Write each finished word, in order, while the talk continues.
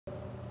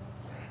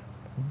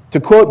To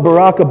quote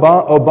Barack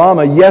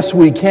Obama, yes,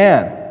 we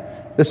can.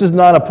 This is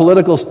not a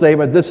political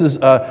statement. This is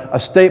a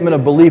statement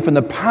of belief in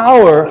the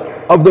power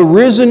of the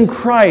risen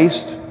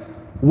Christ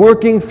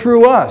working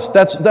through us.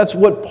 That's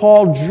what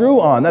Paul drew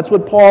on. That's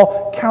what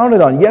Paul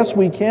counted on. Yes,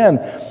 we can.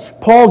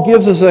 Paul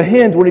gives us a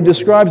hint when he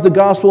describes the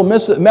gospel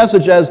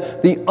message as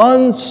the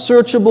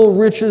unsearchable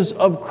riches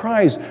of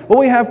Christ. What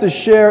we have to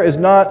share is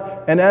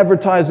not an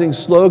advertising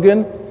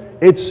slogan.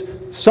 It's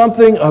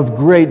something of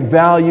great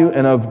value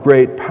and of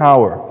great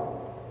power.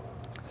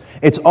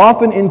 It's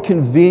often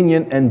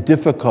inconvenient and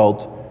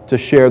difficult to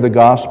share the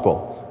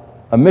gospel.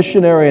 A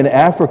missionary in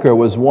Africa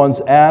was once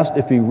asked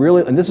if he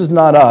really, and this is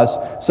not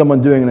us,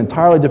 someone doing an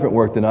entirely different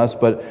work than us,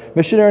 but a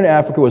missionary in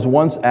Africa was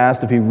once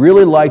asked if he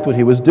really liked what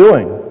he was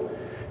doing.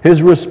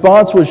 His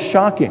response was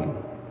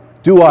shocking.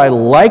 Do I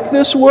like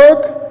this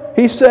work?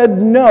 He said,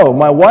 no,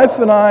 my wife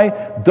and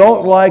I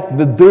don't like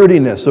the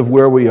dirtiness of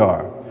where we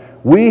are.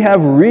 We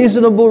have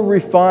reasonable,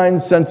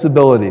 refined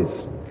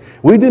sensibilities.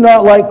 We do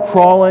not like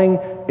crawling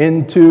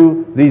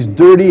into these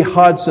dirty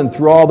huts and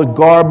through all the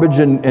garbage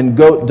and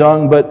goat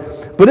dung,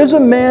 but is a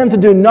man to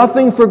do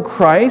nothing for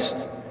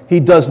Christ he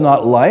does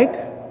not like?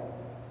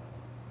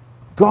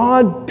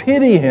 God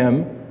pity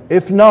him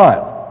if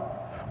not.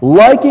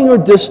 Liking or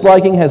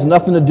disliking has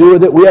nothing to do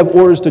with it. We have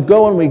orders to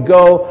go and we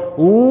go.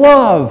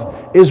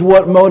 Love is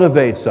what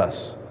motivates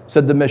us,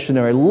 said the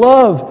missionary.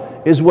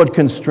 Love is what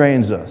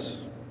constrains us.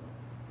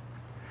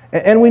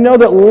 And we know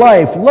that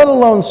life, let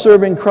alone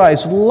serving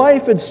Christ,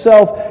 life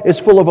itself is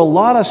full of a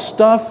lot of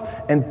stuff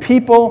and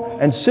people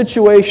and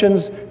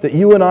situations that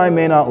you and I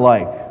may not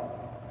like.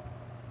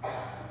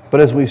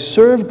 But as we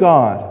serve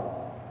God,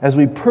 as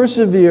we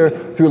persevere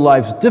through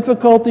life's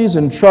difficulties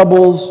and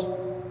troubles,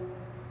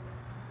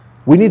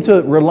 we need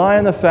to rely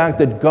on the fact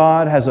that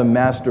God has a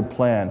master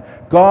plan.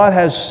 God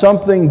has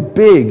something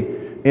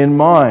big in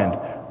mind.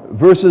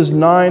 Verses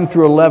 9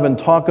 through 11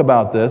 talk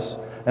about this,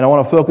 and I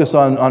want to focus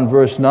on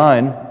verse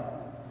 9.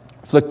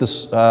 Flick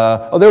this,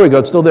 oh, there we go,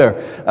 it's still there.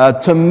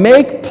 To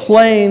make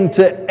plain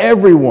to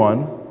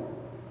everyone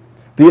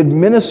the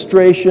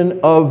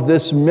administration of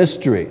this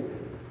mystery.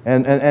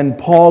 And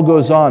Paul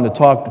goes on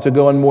to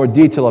go in more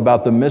detail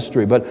about the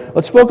mystery. But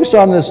let's focus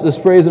on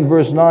this phrase in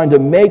verse 9, to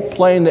make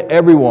plain to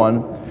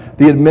everyone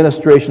the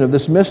administration of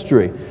this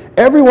mystery.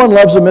 Everyone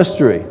loves a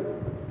mystery.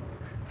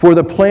 For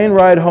the plane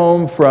ride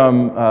home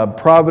from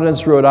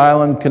Providence, Rhode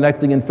Island,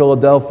 connecting in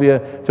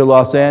Philadelphia to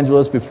Los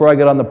Angeles, before I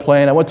got on the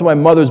plane, I went to my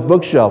mother's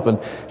bookshelf, and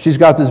she's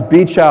got this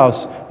beach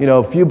house,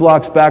 a few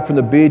blocks back from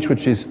the beach, which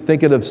she's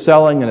thinking of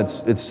selling, and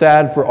it's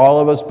sad for all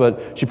of us,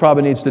 but she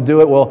probably needs to do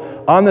it.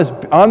 Well, on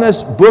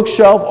this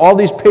bookshelf, all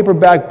these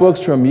paperback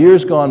books from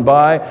years gone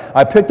by,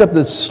 I picked up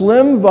this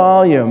slim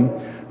volume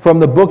from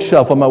the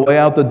bookshelf on my way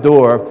out the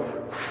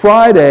door,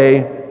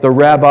 Friday, the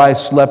Rabbi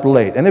Slept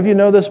Late. Any of you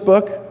know this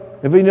book?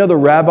 If you know the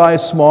Rabbi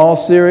Small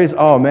series,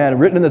 oh man,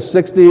 written in the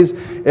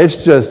 60s,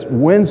 it's just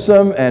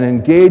winsome and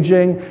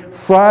engaging.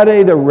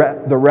 Friday, the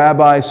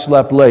Rabbi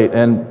Slept Late.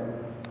 And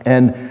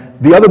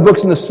the other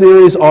books in the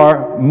series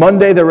are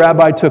Monday, the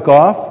Rabbi Took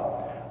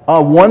Off.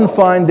 On one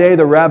fine day,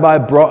 the Rabbi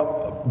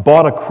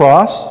bought a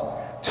cross.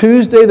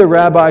 Tuesday, the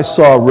Rabbi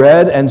Saw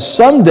Red. And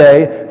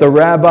Sunday, the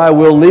Rabbi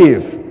Will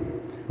Leave,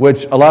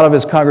 which a lot of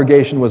his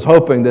congregation was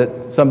hoping that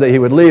someday he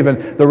would leave.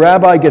 And the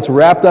Rabbi gets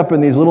wrapped up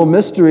in these little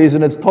mysteries,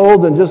 and it's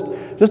told in just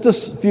a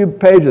few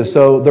pages.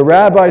 So the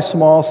Rabbi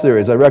Small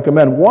series, I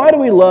recommend. Why do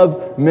we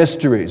love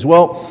mysteries?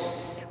 Well,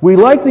 we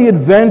like the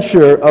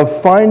adventure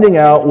of finding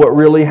out what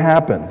really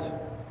happened.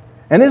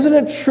 And isn't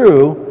it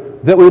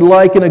true that we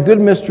like in a good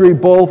mystery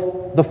both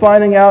the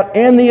finding out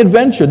and the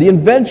adventure? The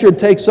adventure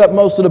takes up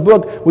most of the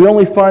book. We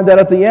only find that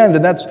at the end,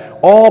 and that's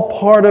all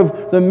part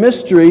of the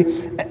mystery.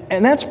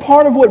 And that's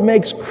part of what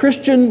makes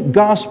Christian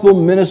gospel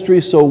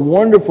ministry so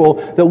wonderful,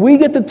 that we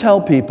get to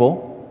tell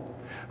people,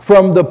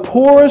 from the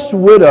poorest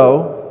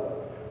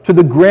widow to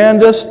the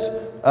grandest,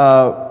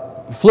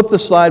 flip the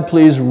slide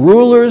please,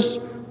 rulers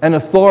and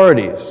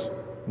authorities.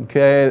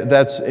 Okay,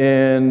 that's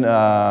in,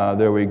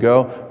 there we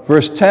go,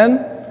 verse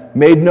 10.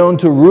 Made known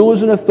to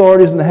rulers and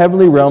authorities in the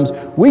heavenly realms.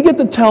 We get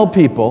to tell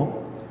people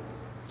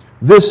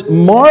this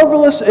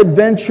marvelous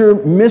adventure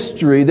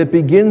mystery that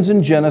begins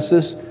in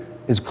Genesis,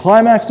 is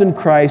climaxed in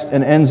Christ,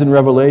 and ends in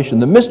Revelation.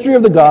 The mystery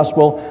of the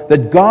gospel,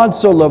 that God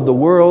so loved the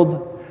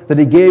world that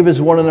he gave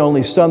his one and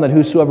only Son, that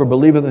whosoever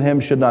believeth in him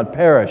should not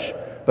perish,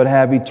 but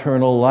have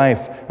eternal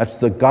life. That's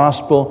the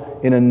gospel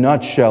in a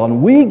nutshell.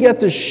 And we get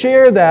to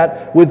share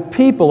that with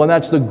people, and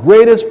that's the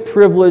greatest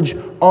privilege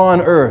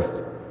on earth,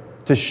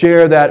 to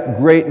share that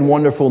great and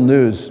wonderful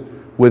news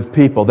with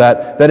people.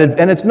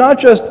 And it's not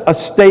just a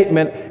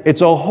statement,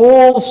 it's a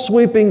whole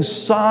sweeping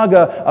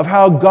saga of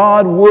how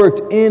God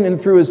worked in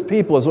and through his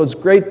people. So it's a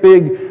great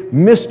big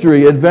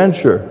mystery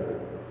adventure.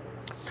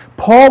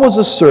 Paul was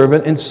a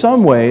servant. In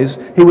some ways,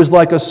 he was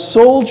like a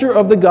soldier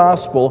of the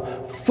gospel,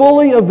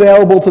 fully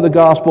available to the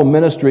gospel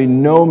ministry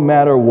no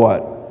matter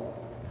what.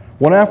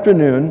 One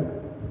afternoon,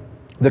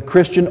 the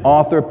Christian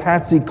author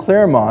Patsy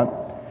Claremont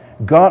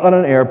got on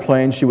an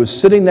airplane. She was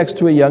sitting next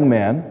to a young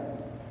man,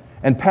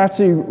 and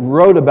Patsy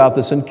wrote about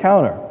this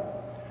encounter.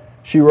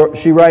 She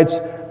writes,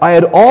 "I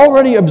had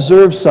already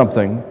observed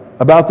something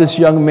about this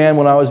young man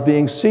when I was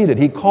being seated.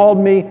 He called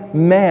me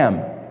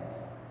ma'am."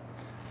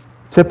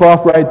 Tip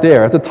off right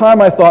there. At the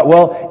time I thought,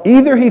 well,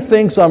 either he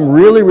thinks I'm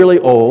really, really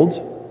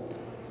old,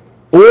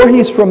 or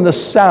he's from the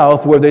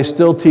South where they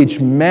still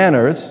teach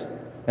manners.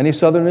 Any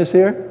Southerners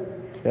here?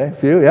 Okay, a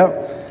few, yeah.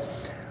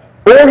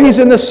 Or he's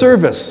in the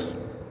service.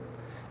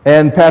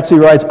 And Patsy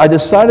writes, "I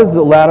decided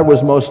the latter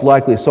was most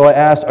likely, so I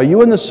asked, 'Are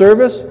you in the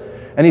service?'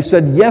 And he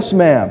said, 'Yes,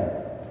 ma'am.'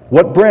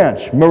 'What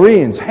branch?'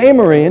 'Marines.' 'Hey,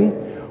 Marine,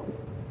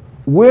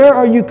 where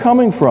are you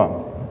coming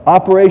from?'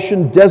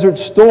 'Operation Desert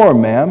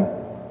Storm, ma'am.'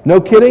 'No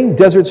kidding?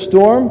 Desert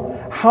Storm?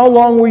 How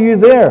long were you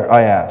there?'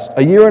 I asked.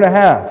 'A year and a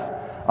half.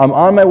 I'm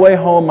on my way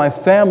home. My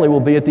family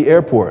will be at the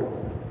airport.'"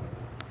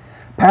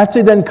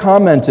 Patsy then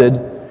commented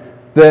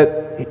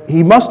that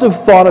he must have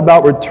thought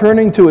about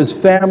returning to his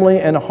family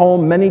and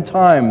home many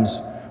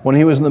times when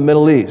he was in the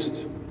Middle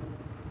East.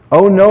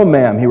 "Oh, no,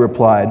 ma'am," he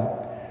replied.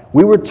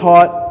 "We were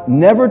taught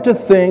never to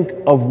think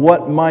of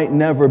what might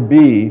never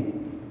be,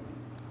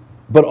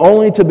 but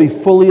only to be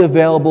fully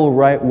available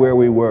right where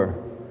we were."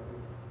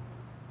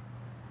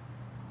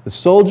 The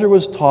soldier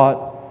was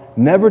taught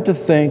never to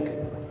think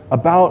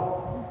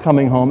about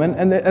coming home,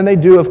 and they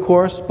do, of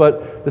course,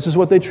 but this is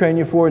what they train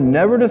you for,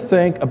 never to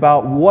think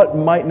about what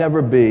might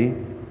never be,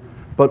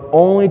 but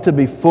only to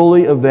be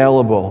fully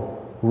available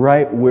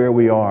right where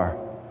we are.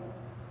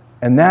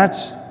 And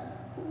that's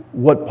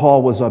what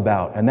Paul was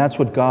about, and that's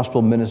what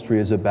gospel ministry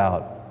is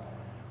about.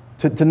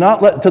 To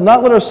not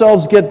let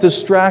ourselves get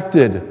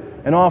distracted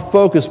and off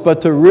focus,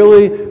 but to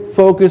really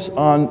focus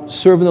on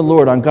serving the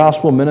Lord, on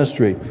gospel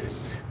ministry.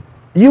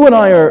 You and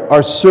I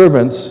are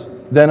servants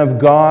then of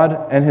God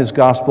and His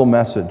gospel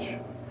message.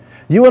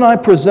 You and I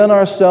present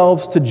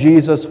ourselves to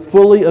Jesus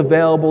fully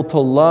available to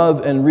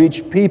love and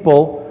reach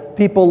people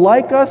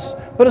like us,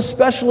 but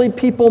especially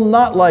people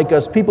not like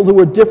us, people who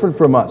are different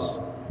from us,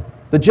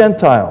 the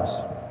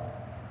Gentiles.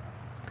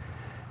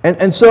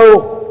 And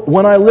so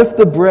when I lift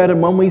the bread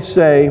and when we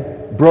say,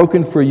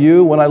 broken for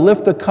you, when I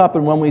lift the cup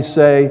and when we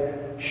say,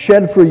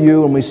 shed for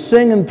you, and we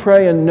sing and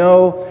pray and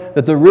know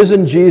that the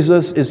risen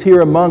Jesus is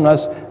here among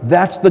us,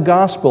 that's the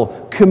gospel.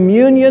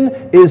 Communion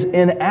is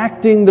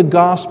enacting the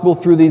gospel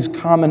through these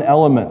common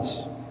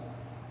elements.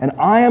 And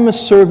I am a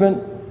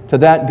servant to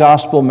that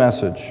gospel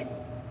message.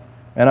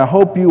 And I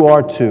hope you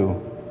are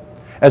too.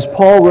 As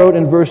Paul wrote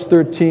in verse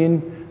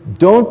 13,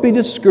 don't be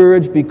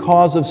discouraged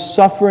because of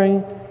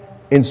suffering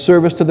in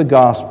service to the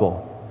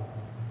gospel,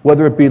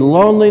 whether it be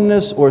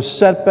loneliness or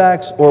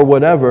setbacks or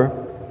whatever,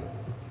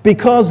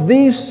 because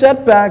these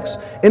setbacks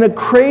in a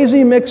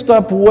crazy mixed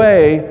up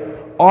way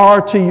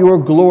are to your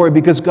glory,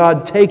 because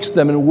God takes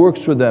them and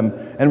works for them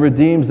and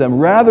redeems them.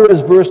 Rather,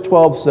 as verse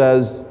 12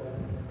 says,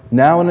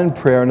 now and in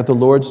prayer and at the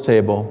Lord's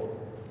table,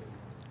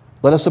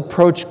 let us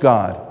approach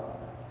God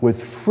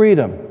with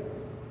freedom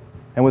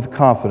and with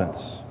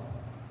confidence.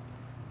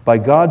 By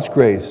God's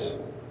grace,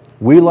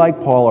 we, like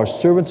Paul, are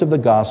servants of the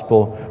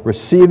gospel,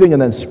 receiving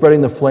and then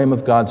spreading the flame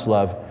of God's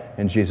love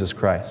in Jesus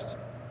Christ.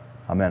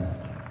 Amen.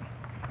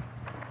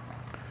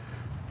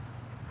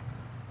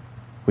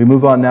 We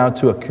move on now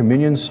to a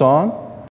communion song.